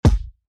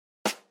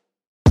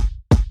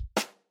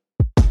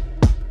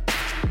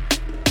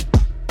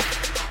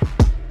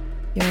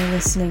You're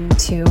listening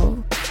to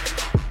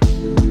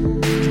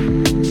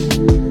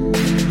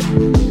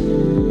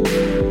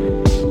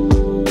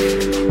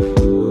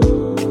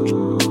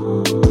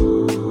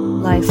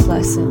Life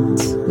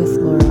Lessons with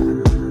Laura.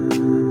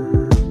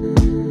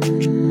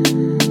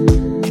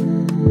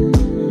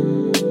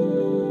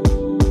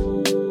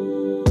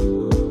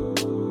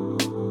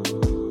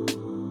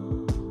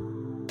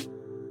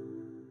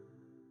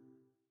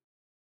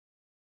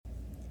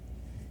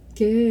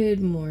 Good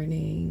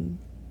morning.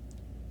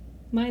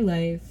 My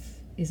life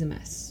is a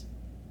mess.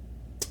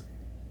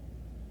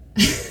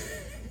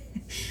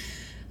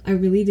 I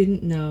really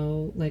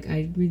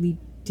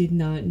did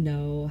not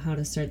know how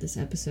to start this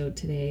episode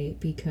today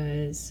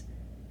because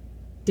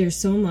there's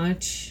so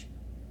much.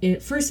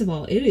 First of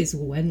all, it is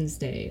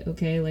Wednesday,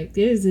 okay? Like,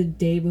 it is the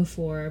day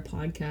before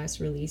podcast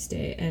release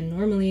day, and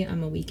normally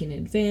I'm a week in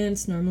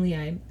advance. Normally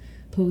I'm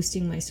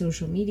posting my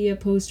social media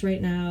post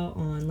right now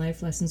on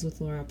Life Lessons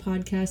with Laura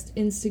podcast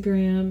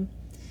Instagram.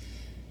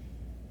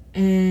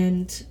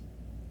 And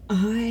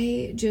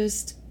I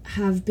just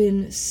have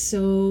been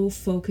so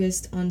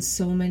focused on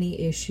so many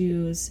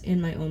issues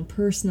in my own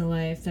personal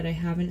life that I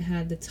haven't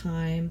had the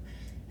time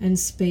and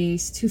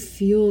space to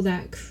feel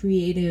that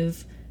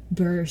creative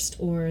burst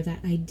or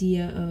that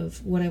idea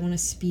of what I want to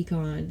speak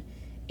on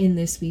in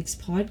this week's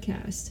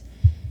podcast.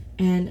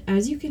 And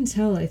as you can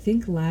tell, I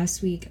think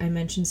last week I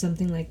mentioned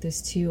something like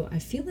this too. I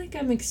feel like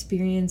I'm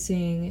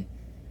experiencing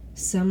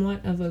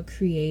somewhat of a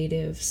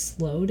creative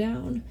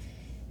slowdown.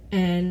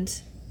 And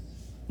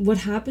what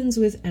happens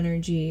with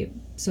energy,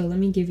 so let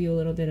me give you a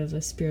little bit of a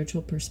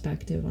spiritual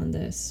perspective on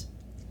this.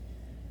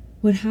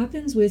 What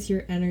happens with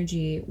your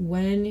energy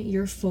when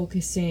you're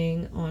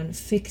focusing on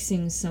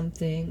fixing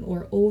something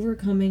or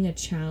overcoming a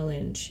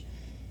challenge,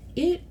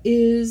 it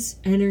is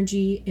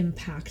energy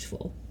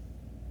impactful.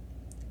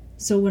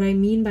 So what I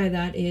mean by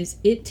that is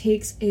it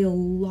takes a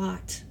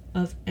lot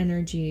of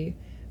energy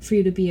for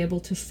you to be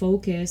able to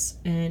focus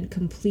and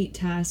complete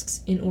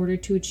tasks in order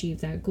to achieve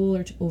that goal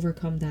or to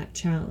overcome that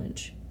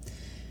challenge.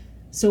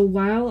 So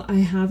while I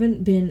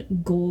haven't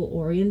been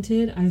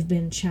goal-oriented, I've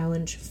been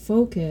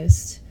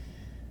challenge-focused,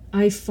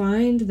 I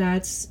find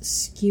that's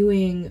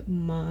skewing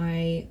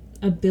my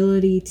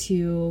ability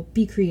to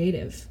be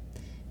creative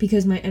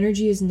because my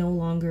energy is no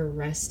longer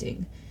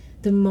resting.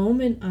 The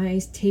moment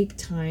I take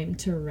time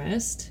to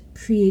rest,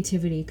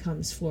 creativity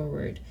comes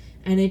forward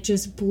and it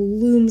just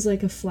blooms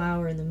like a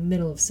flower in the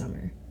middle of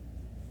summer.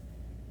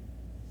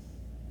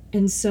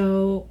 And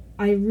so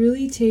I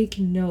really take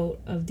note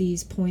of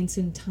these points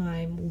in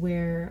time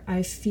where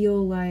I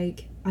feel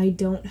like I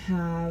don't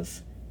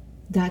have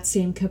that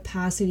same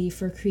capacity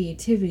for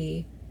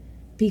creativity,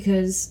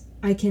 because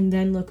I can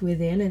then look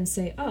within and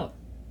say, oh,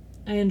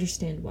 I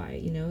understand why,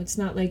 it's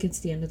not like it's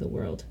the end of the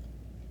world.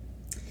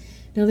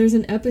 Now, there's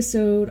an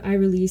episode I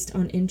released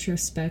on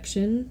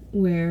introspection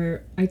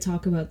where I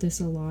talk about this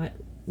a lot,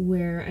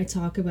 where I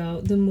talk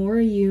about the more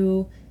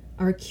you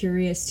are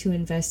curious to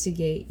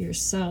investigate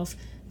yourself,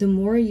 the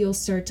more you'll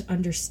start to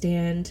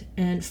understand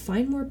and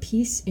find more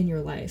peace in your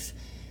life.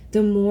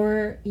 The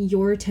more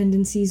your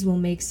tendencies will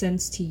make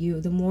sense to you,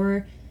 the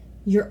more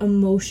your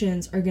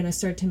emotions are going to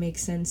start to make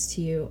sense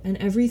to you, and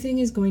everything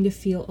is going to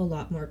feel a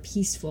lot more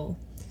peaceful.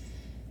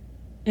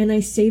 And I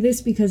say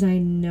this because I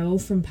know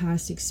from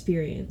past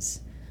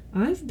experience.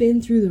 I've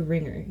been through the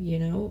ringer,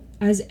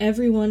 as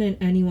everyone and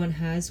anyone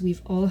has.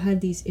 We've all had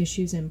these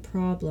issues and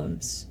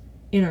problems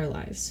in our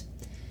lives.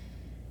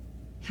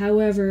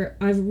 However,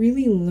 I've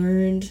really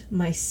learned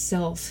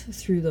myself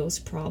through those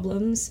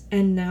problems,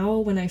 and now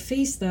when I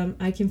face them,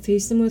 I can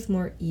face them with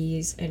more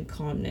ease and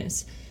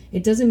calmness.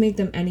 It doesn't make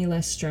them any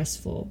less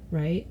stressful,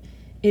 right?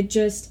 It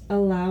just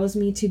allows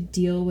me to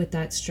deal with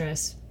that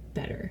stress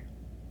better,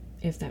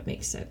 if that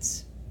makes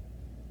sense.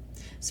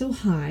 So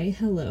hi,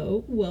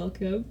 hello,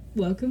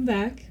 welcome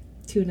back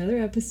to another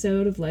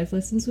episode of Life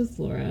Lessons with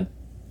Laura.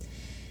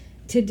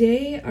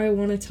 Today I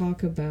want to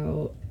talk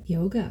about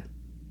yoga.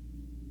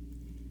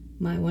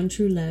 My one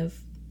true love,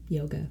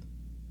 yoga.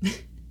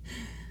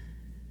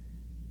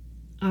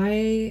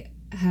 I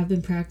have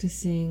been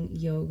practicing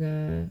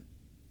yoga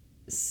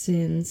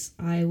since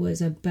I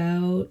was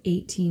about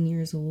 18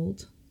 years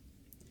old.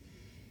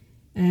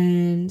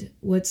 And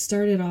what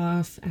started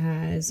off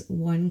as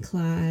one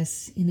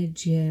class in a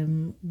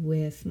gym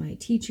with my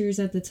teachers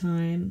at the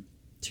time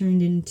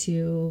turned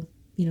into,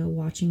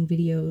 watching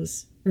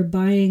videos or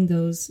buying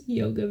those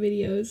yoga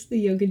videos, the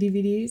yoga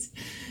DVDs.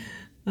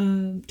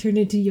 Turned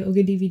into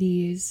yoga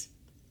DVDs,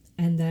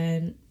 and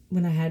then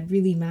when I had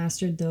really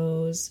mastered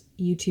those,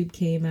 YouTube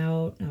came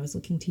out. I was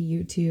looking to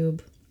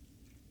YouTube,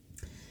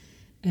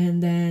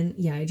 and then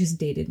I just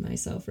dated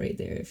myself right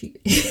there. If you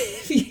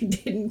if you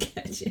didn't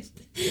catch it,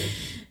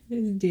 I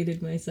just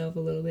dated myself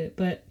a little bit.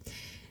 But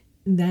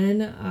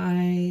then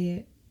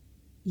I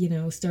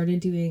started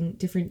doing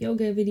different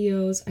yoga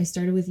videos. I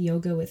started with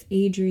yoga with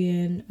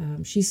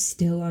Adriene. She's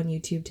still on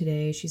YouTube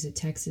today. She's a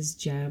Texas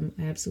gem.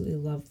 I absolutely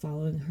love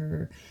following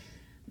her.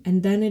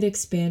 And then it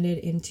expanded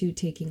into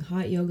taking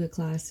hot yoga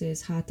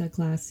classes, hatha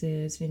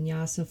classes,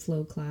 vinyasa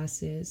flow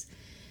classes.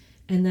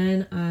 And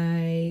then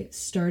I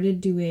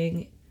started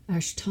doing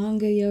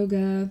Ashtanga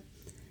yoga,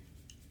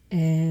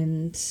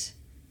 and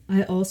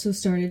I also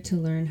started to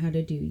learn how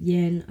to do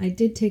yin. I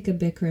did take a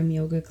Bikram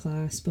yoga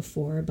class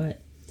before,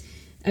 but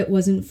it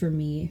wasn't for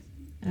me.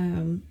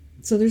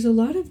 So there's a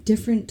lot of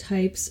different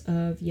types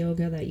of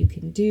yoga that you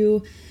can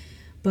do,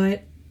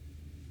 but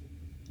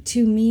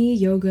to me,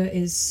 yoga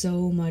is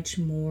so much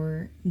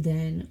more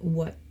than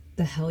what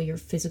the hell your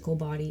physical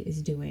body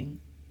is doing,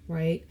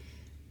 right?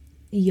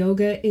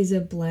 Yoga is a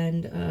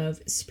blend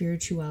of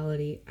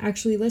spirituality.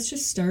 Actually, let's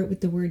just start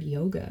with the word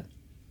yoga.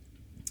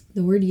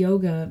 The word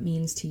yoga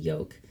means to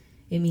yoke.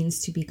 It means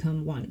to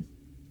become one.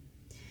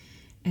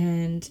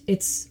 And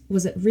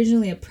was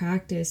originally a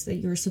practice that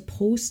you're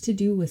supposed to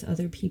do with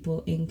other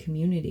people in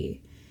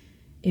community.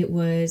 It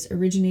was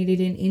originated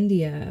in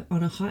India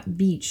on a hot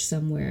beach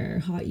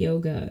somewhere, hot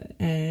yoga,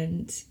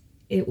 and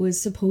it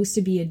was supposed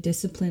to be a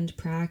disciplined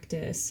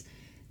practice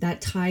that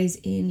ties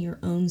in your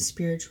own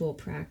spiritual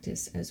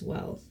practice as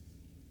well.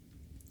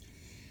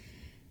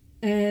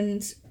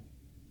 And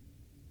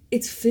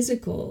it's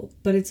physical,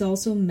 but it's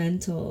also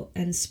mental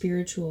and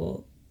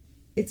spiritual.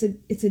 It's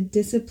a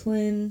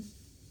discipline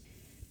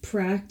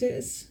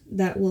practice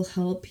that will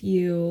help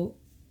you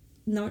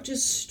not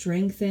just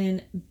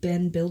strengthen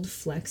and build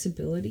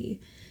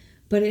flexibility,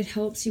 but it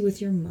helps you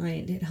with your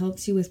mind. It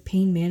helps you with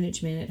pain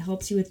management. It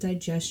helps you with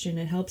digestion.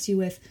 It helps you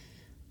with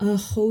a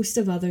host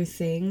of other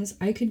things.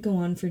 I could go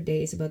on for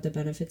days about the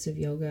benefits of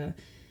yoga,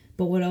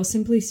 but what I'll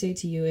simply say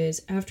to you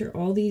is, after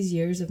all these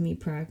years of me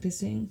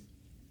practicing,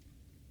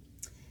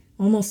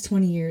 almost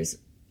 20 years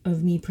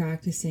of me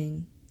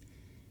practicing,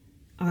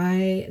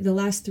 the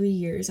last 3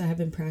 years I have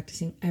been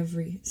practicing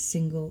every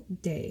single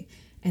day.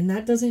 And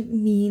that doesn't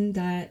mean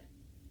that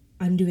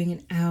I'm doing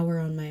an hour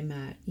on my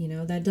mat,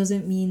 that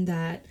doesn't mean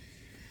that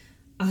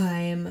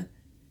I'm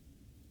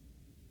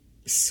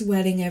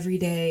sweating every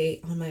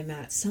day on my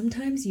mat.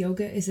 Sometimes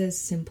yoga is as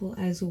simple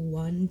as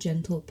one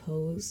gentle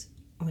pose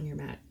on your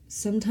mat.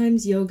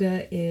 Sometimes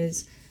yoga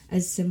is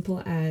as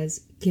simple as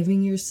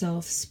giving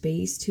yourself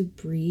space to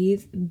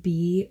breathe,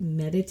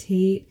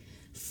 meditate,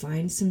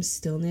 find some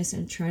stillness,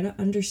 and try to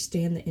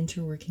understand the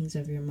interworkings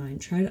of your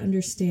mind. Try to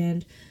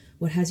understand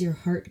what has your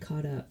heart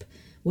caught up,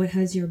 what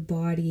has your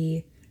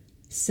body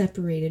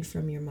separated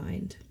from your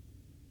mind.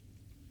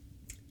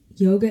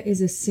 Yoga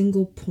is a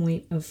single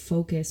point of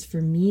focus for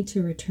me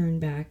to return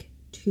back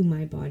to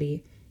my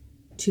body,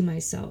 to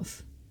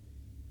myself.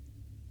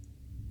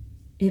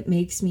 It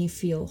makes me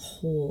feel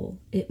whole.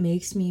 It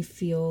makes me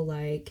feel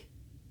like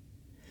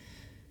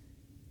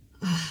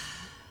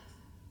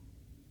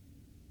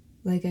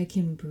I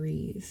can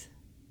breathe.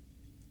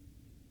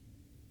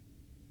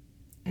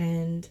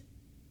 And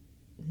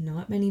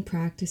not many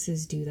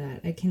practices do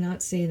that. I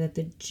cannot say that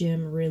the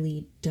gym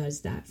really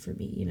does that for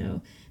me,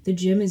 The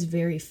gym is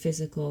very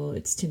physical.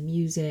 It's to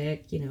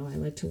music, I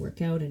like to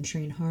work out and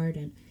train hard,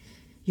 and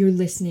you're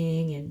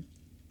listening and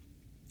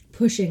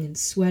pushing and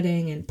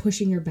sweating and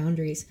pushing your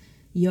boundaries.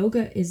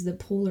 Yoga is the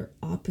polar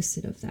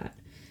opposite of that.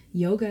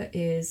 Yoga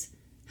is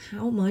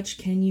how much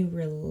can you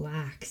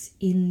relax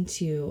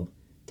into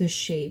the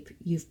shape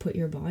you've put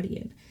your body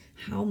in?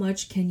 How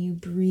much can you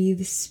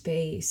breathe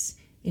space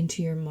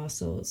into your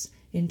muscles,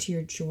 into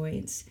your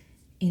joints,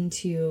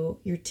 into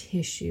your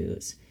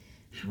tissues?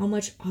 How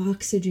much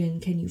oxygen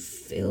can you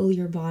fill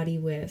your body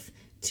with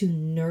to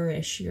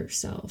nourish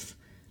yourself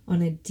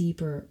on a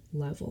deeper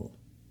level?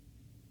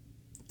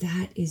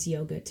 That is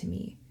yoga to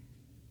me.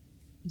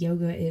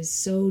 Yoga is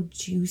so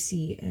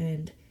juicy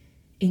and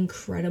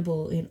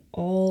incredible in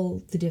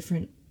all the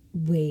different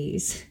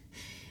ways.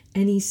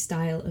 Any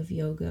style of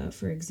yoga,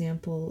 for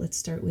example, let's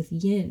start with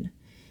yin.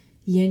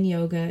 Yin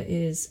yoga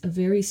is a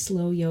very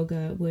slow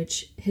yoga,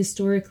 which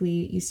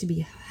historically used to be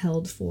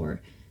held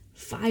for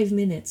 5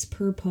 minutes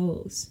per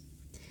pose.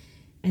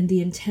 And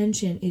the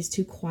intention is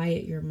to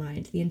quiet your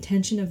mind. The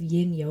intention of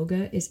yin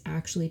yoga is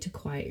actually to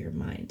quiet your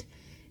mind.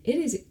 It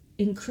is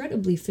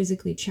incredibly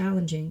physically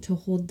challenging to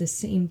hold the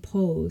same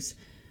pose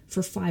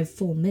for 5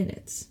 full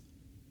minutes.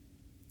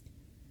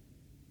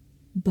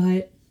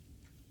 But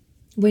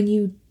when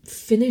you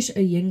finish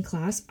a yin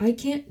class, I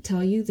can't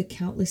tell you the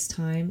countless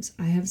times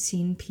I have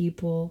seen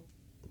people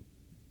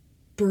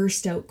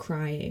burst out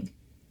crying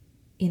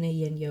in a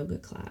yin yoga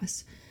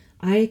class.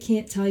 I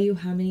can't tell you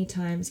how many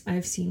times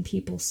I've seen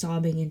people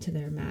sobbing into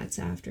their mats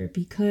after,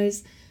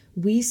 because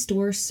we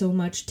store so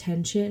much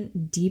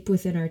tension deep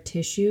within our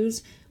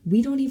tissues,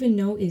 we don't even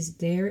know is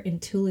there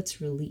until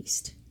it's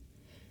released.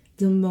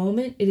 The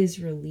moment it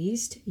is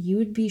released, you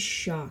would be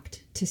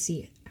shocked to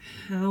see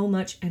how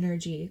much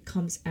energy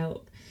comes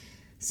out.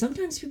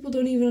 Sometimes people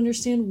don't even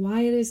understand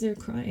why it is they're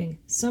crying.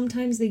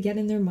 Sometimes they get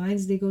in their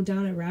minds, they go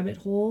down a rabbit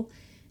hole,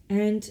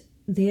 and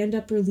they end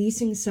up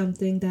releasing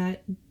something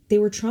that they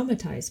were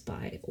traumatized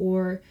by,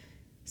 or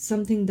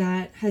something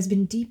that has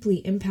been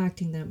deeply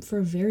impacting them for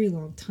a very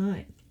long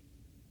time.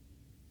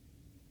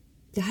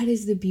 That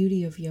is the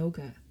beauty of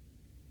yoga.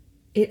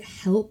 It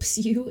helps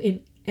you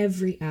in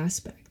every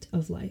aspect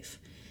of life.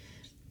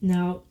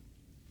 Now,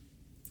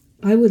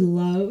 I would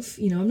love,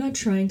 I'm not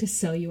trying to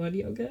sell you on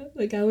yoga.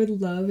 Like, I would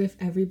love if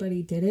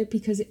everybody did it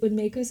because it would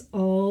make us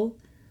all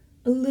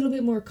a little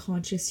bit more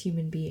conscious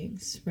human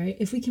beings, right?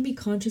 If we can be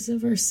conscious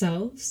of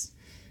ourselves,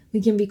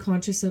 we can be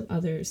conscious of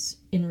others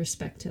in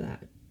respect to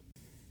that.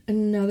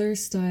 Another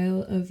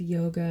style of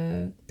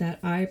yoga that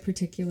I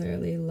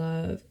particularly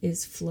love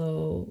is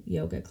flow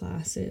yoga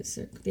classes.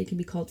 They can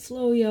be called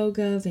flow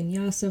yoga,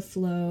 vinyasa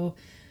flow.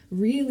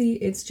 Really,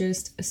 it's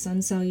just a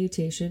sun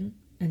salutation,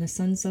 and a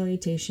sun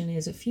salutation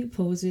is a few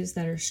poses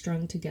that are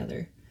strung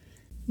together.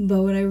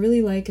 But what I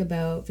really like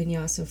about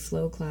vinyasa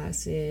flow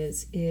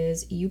classes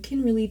is you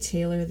can really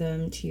tailor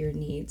them to your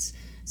needs.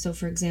 So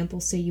for example,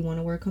 say you want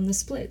to work on the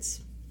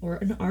splits or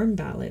an arm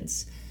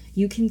balance.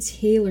 You can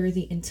tailor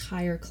the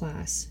entire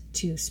class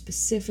to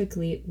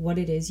specifically what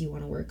it is you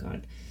want to work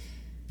on.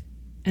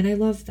 And I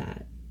love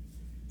that.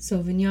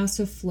 So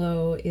Vinyasa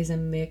Flow is a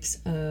mix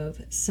of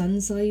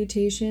sun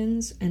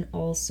salutations and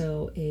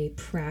also a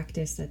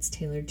practice that's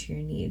tailored to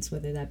your needs,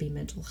 whether that be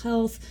mental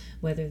health,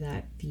 whether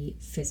that be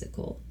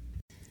physical.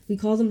 We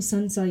call them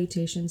sun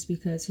salutations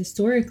because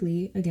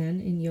historically,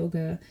 again, in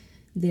yoga,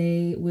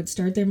 they would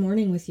start their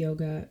morning with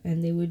yoga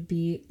and they would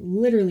be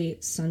literally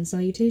sun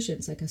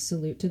salutations, like a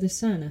salute to the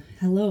sun, a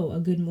hello,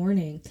 a good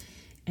morning.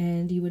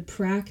 And you would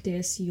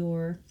practice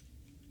yoga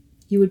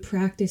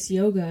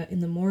in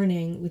the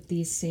morning with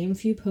these same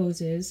few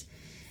poses.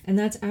 And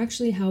that's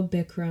actually how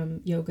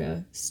Bikram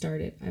yoga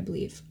started, I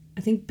believe.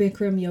 I think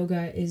Bikram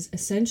yoga is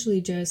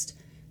essentially just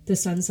the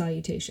sun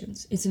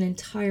salutations. It's an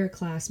entire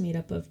class made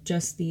up of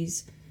just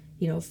these,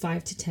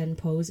 5 to 10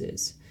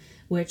 poses,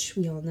 which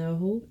we all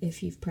know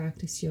if you've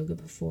practiced yoga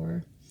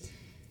before.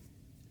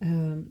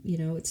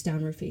 It's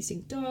downward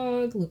facing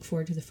dog, look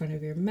forward to the front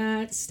of your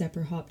mat, step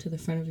or hop to the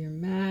front of your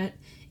mat,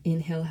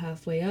 inhale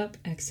halfway up,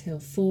 exhale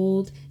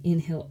fold,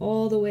 inhale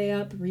all the way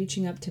up,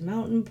 reaching up to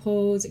mountain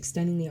pose,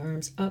 extending the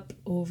arms up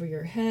over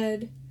your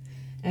head,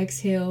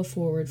 exhale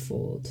forward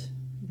fold,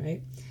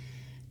 right?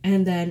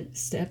 And then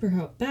step or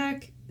hop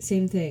back,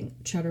 same thing,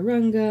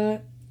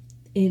 chaturanga,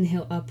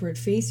 inhale upward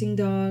facing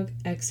dog,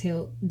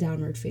 exhale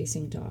downward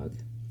facing dog.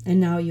 And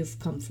now you've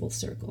come full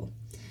circle.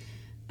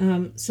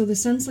 So the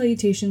sun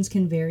salutations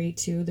can vary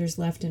too. There's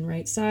left and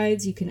right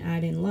sides. You can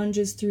add in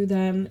lunges through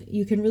them.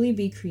 You can really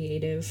be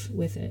creative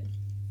with it.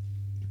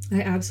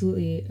 I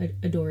absolutely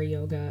adore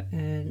yoga.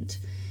 And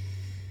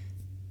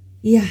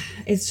yeah,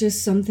 it's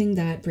just something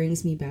that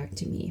brings me back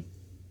to me.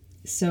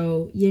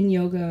 So yin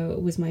yoga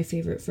was my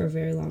favorite for a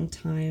very long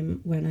time.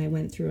 When I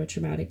went through a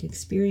traumatic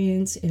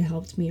experience, it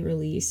helped me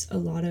release a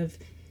lot of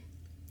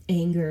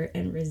anger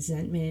and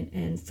resentment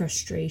and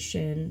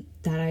frustration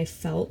that I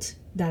felt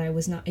that I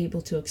was not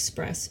able to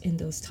express in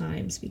those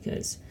times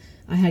because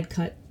I had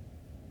cut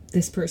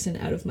this person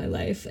out of my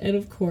life. And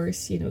of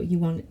course, you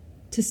want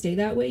to stay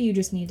that way. You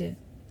just need to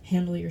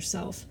handle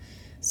yourself.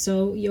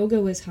 So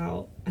yoga was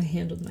how I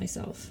handled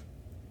myself.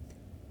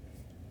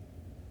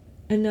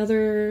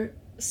 Another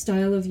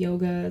style of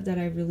yoga that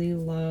I really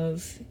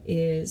love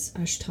is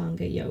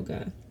Ashtanga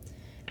yoga.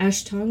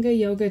 Ashtanga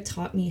yoga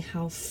taught me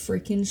how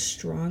freaking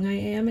strong I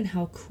am and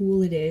how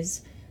cool it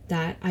is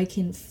that I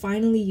can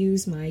finally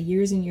use my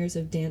years and years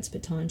of dance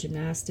baton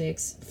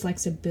gymnastics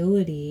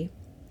flexibility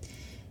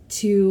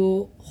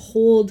to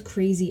hold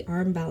crazy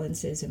arm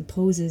balances and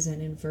poses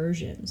and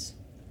inversions.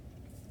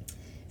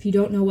 If you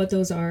don't know what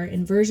those are,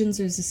 inversions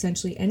is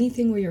essentially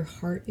anything where your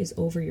heart is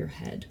over your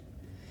head.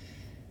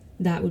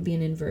 That would be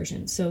an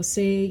inversion. So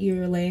say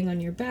you're laying on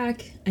your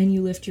back and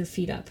you lift your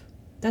feet up.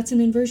 That's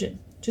an inversion.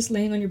 Just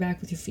laying on your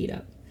back with your feet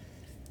up.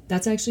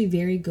 That's actually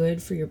very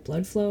good for your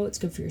blood flow. It's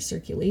good for your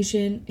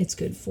circulation. It's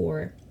good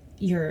for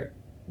your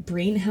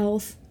brain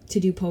health to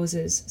do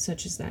poses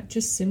such as that.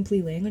 Just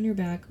simply laying on your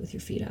back with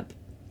your feet up.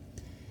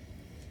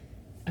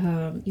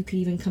 You could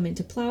even come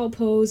into plow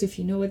pose if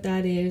you know what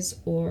that is,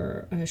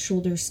 or a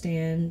shoulder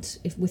stand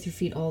with your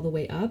feet all the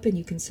way up, and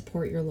you can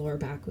support your lower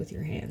back with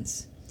your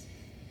hands.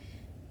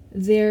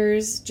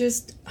 There's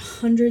just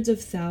hundreds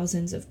of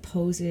thousands of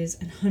poses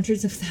and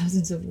hundreds of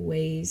thousands of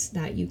ways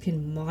that you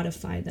can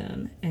modify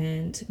them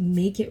and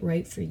make it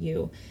right for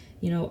you.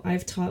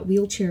 I've taught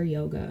wheelchair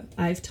yoga.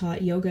 I've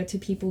taught yoga to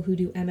people who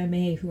do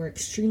MMA who are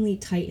extremely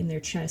tight in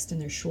their chest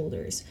and their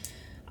shoulders.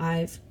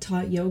 I've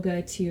taught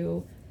yoga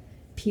to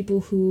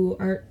people who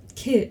are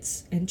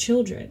kids and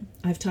children.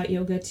 I've taught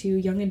yoga to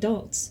young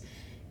adults.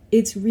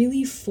 It's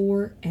really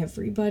for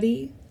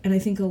everybody. And I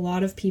think a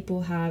lot of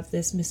people have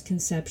this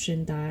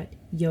misconception that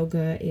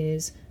yoga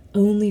is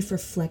only for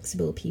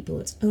flexible people.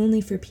 It's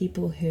only for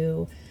people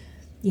who,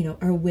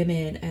 are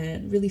women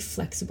and really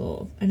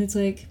flexible. And it's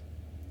like,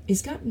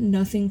 it's got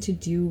nothing to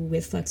do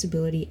with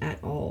flexibility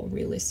at all,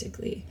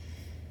 realistically.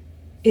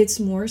 It's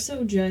more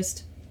so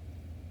just,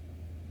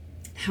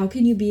 how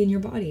can you be in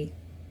your body?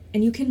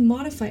 And you can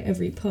modify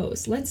every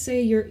pose. Let's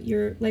say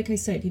you're like I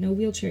said,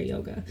 wheelchair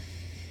yoga.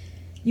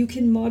 You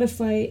can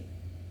modify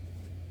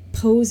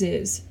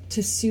poses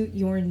to suit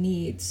your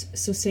needs.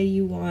 So say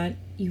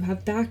you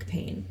have back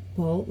pain.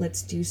 Well,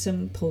 let's do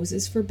some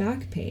poses for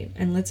back pain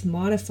and let's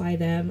modify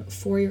them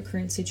for your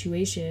current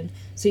situation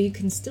so you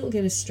can still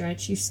get a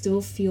stretch, you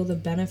still feel the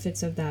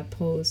benefits of that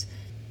pose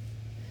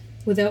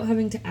without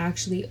having to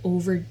actually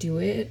overdo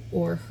it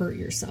or hurt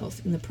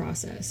yourself in the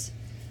process.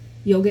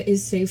 Yoga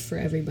is safe for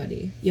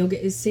everybody.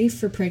 Yoga is safe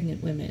for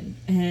pregnant women,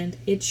 and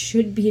it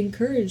should be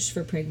encouraged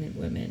for pregnant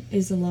women.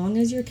 As long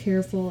as you're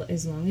careful,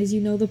 as long as you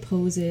know the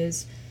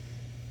poses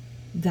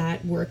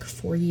that work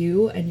for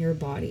you and your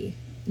body,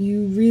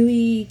 you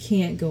really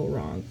can't go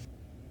wrong.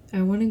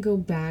 I want to go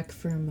back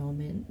for a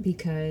moment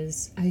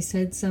because I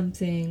said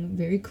something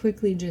very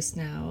quickly just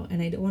now,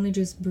 and I don't want to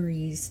just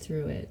breeze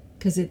through it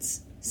because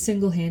it's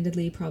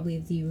single-handedly probably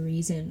the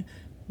reason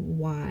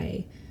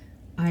why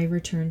I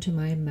return to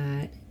my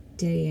mat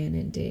day in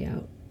and day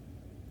out.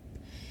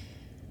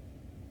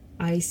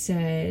 I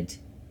said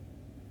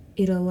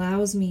it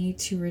allows me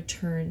to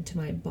return to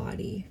my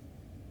body.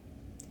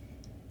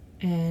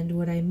 And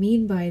what I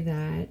mean by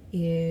that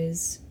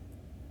is,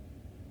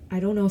 I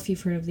don't know if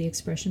you've heard of the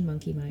expression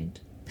monkey mind,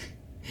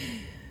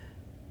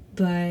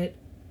 but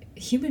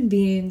human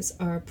beings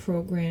are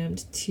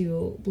programmed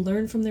to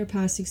learn from their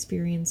past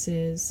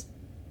experiences,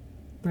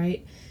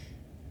 right?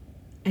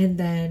 And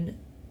then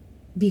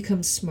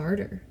become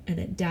smarter and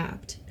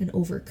adapt and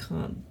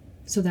overcome.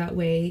 So that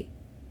way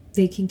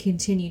they can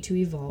continue to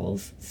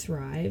evolve,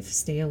 thrive,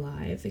 stay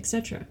alive,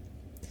 etc.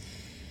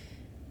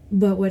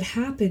 But what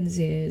happens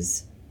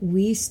is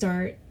we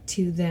start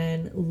to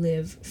then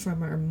live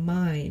from our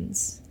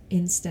minds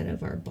instead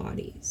of our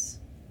bodies.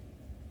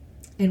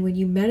 And when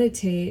you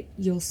meditate,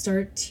 you'll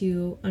start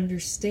to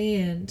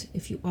understand,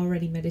 if you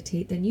already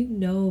meditate, then you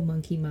know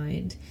monkey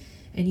mind,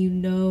 and you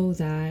know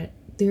that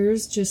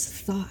there's just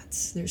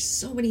thoughts. There's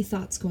so many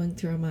thoughts going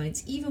through our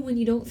minds. Even when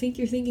you don't think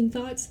you're thinking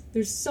thoughts,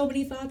 there's so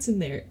many thoughts in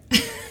there.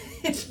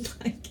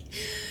 Like,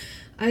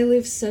 I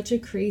live such a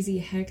crazy,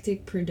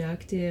 hectic,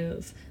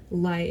 productive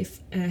life,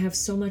 and I have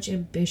so much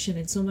ambition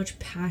and so much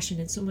passion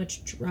and so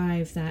much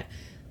drive that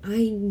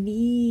I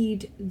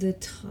need the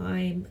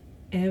time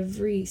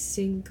every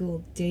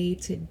single day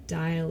to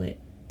dial it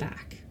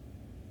back,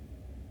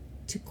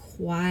 to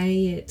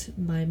quiet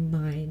my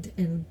mind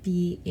and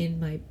be in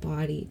my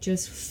body,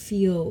 just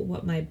feel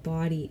what my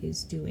body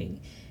is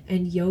doing.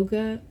 And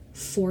yoga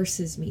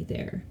forces me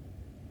there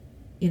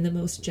in the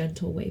most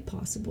gentle way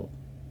possible.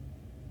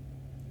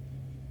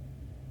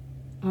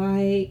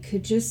 I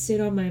could just sit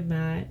on my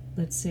mat,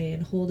 let's say,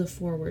 and hold a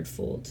forward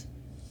fold.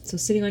 So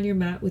sitting on your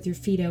mat with your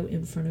feet out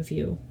in front of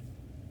you.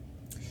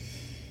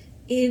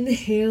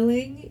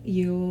 Inhaling,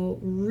 you'll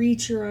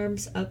reach your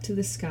arms up to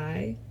the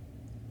sky,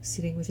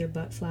 sitting with your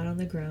butt flat on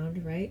the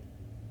ground, right?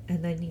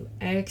 And then you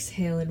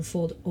exhale and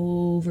fold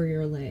over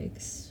your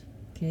legs.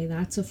 Okay,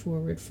 that's a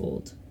forward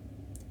fold.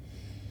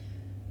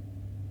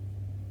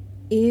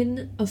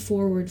 In a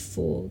forward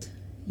fold,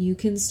 you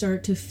can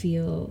start to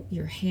feel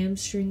your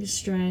hamstrings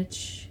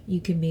stretch. You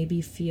can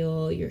maybe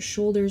feel your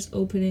shoulders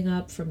opening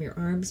up from your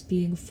arms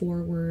being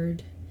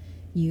forward.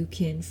 You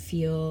can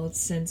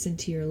sense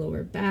into your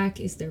lower back.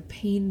 Is there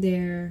pain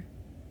there?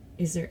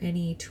 Is there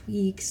any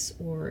tweaks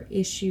or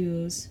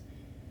issues?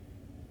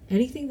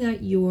 Anything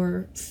that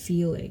you're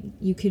feeling,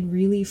 you can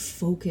really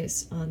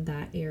focus on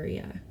that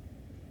area.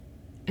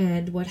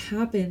 And what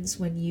happens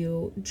when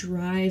you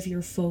drive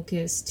your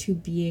focus to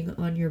being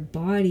on your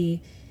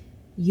body,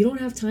 you don't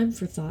have time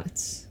for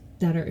thoughts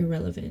that are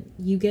irrelevant.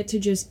 You get to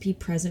just be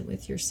present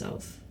with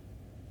yourself.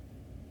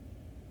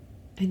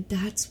 And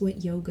that's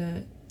what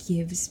yoga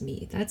gives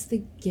me. That's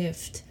the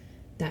gift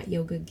that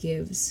yoga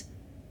gives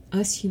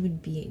us human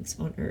beings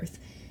on earth.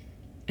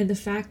 And the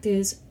fact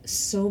is,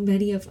 so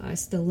many of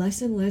us, the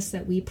less and less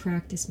that we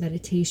practice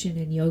meditation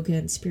and yoga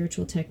and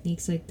spiritual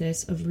techniques like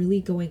this, of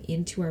really going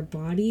into our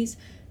bodies,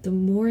 the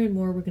more and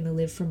more we're going to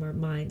live from our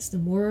minds, the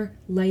more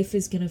life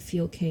is going to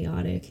feel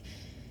chaotic.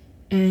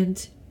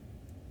 And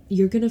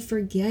you're going to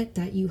forget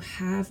that you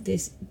have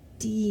this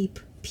deep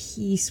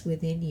peace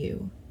within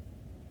you.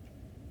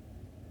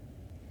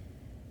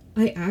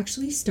 I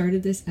actually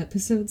started this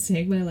episode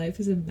saying my life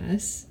is a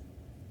mess.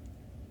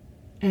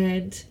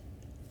 And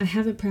I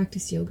haven't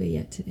practiced yoga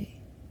yet today.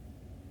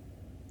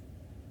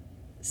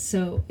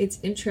 So it's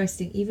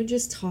interesting, even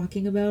just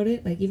talking about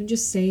it, like even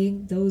just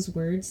saying those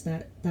words,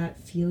 that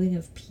feeling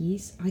of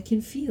peace, I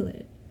can feel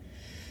it.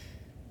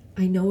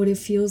 I know what it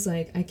feels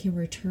like. I can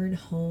return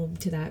home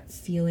to that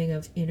feeling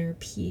of inner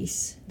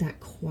peace, that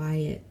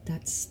quiet,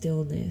 that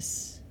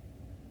stillness.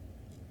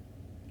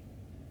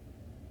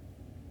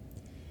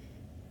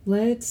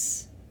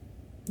 Let's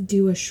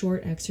do a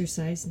short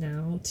exercise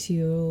now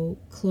to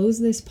close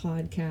this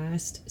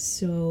podcast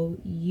so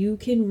you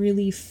can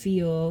really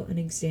feel an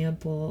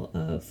example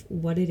of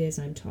what it is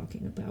I'm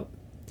talking about.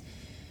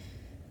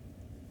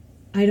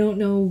 I don't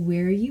know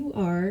where you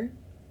are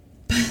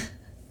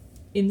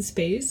in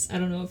space. I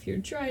don't know if you're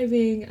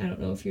driving. I don't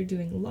know if you're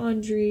doing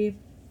laundry.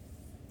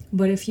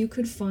 But if you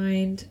could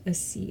find a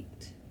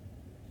seat,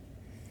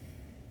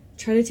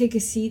 try to take a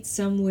seat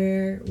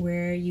somewhere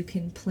where you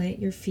can plant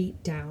your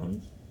feet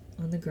down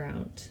on the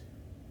ground.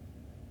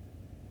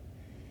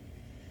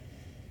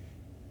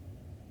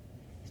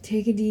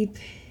 Take a deep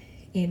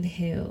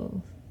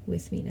inhale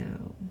with me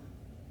now.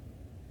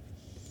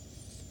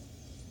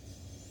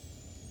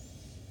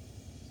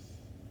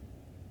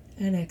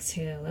 And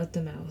exhale out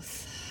the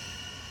mouth.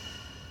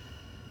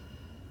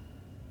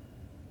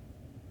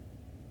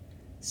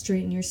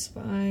 Straighten your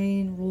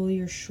spine, roll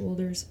your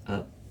shoulders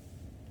up,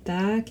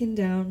 back and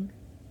down.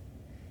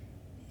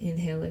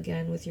 Inhale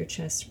again with your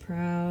chest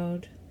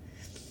proud.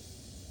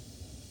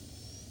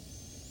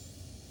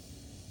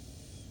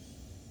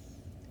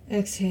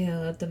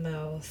 Exhale out the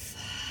mouth.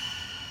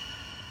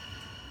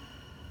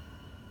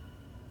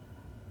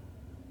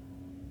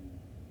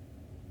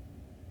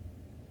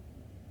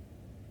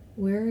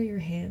 Where are your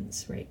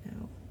hands right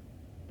now?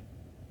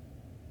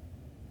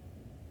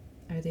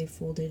 Are they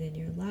folded in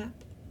your lap?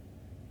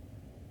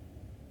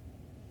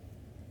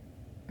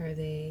 Are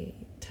they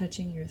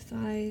touching your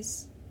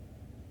thighs?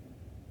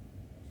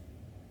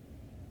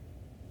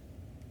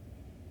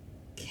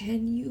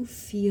 Can you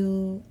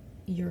feel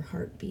your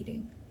heart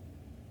beating?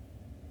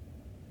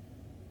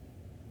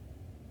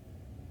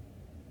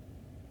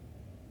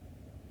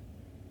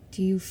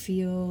 Do you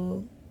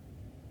feel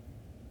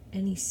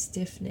any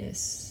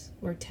stiffness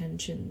or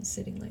tension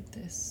sitting like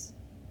this?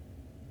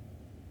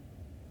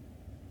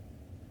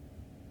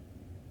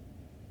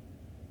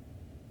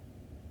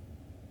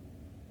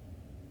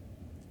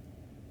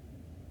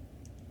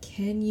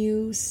 Can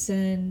you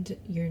send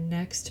your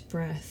next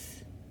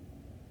breath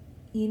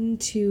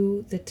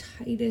into the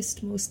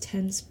tightest, most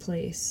tense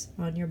place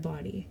on your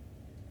body?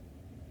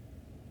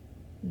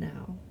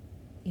 Now,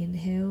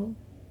 inhale.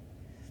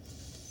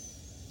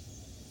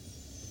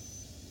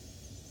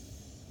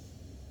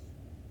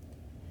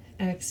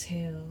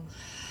 Exhale.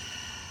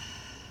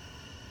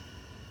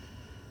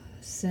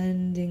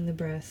 Sending the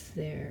breath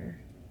there,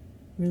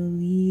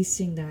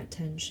 releasing that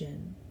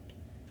tension.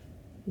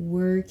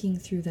 Working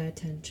through that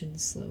tension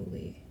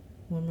slowly.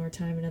 One more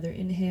time, another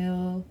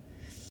inhale.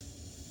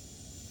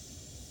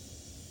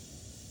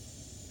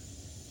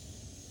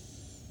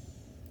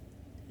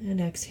 And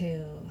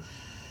exhale.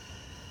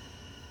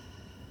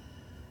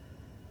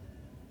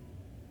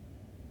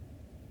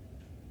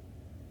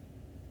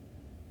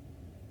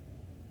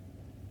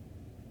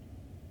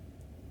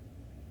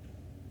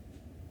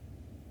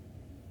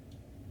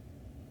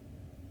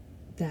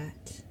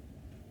 That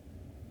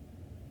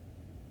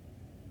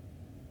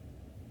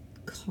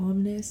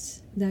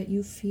calmness that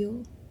you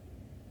feel,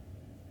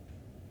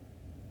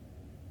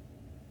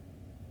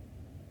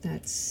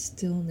 that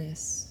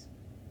stillness,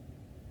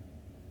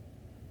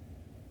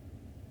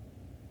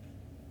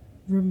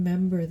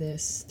 remember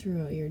this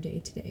throughout your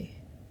day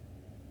today.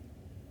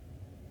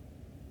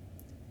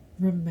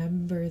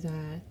 Remember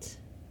that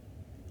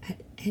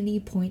at any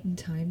point in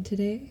time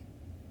today,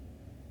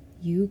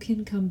 you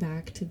can come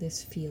back to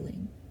this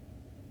feeling.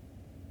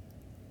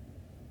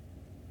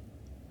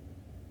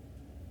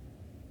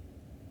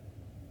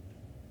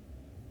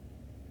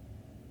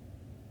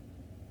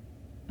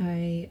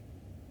 I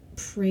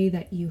pray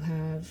that you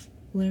have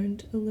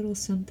learned a little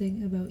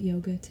something about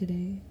yoga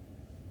today.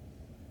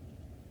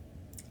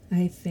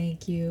 I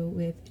thank you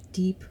with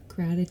deep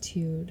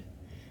gratitude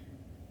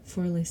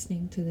for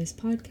listening to this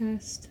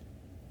podcast.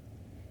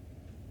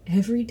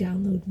 Every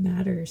download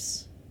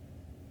matters.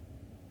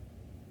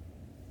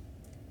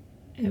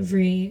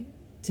 Every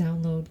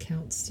download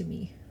counts to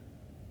me.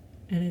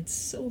 And it's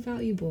so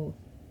valuable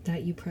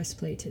that you press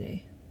play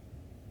today.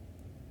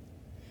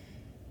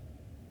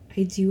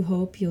 I do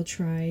hope you'll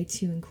try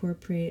to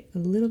incorporate a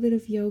little bit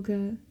of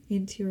yoga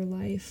into your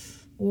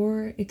life,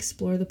 or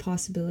explore the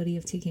possibility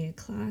of taking a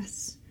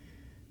class,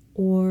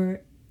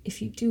 or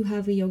if you do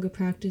have a yoga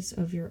practice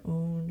of your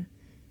own,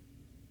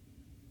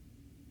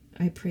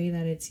 I pray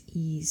that it's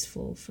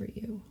easeful for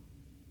you.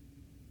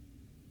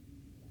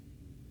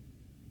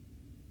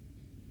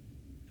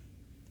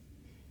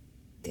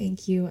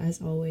 Thank you,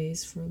 as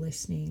always, for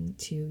listening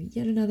to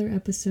yet another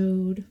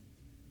episode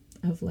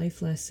of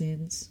Life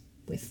Lessons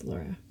with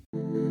Laura.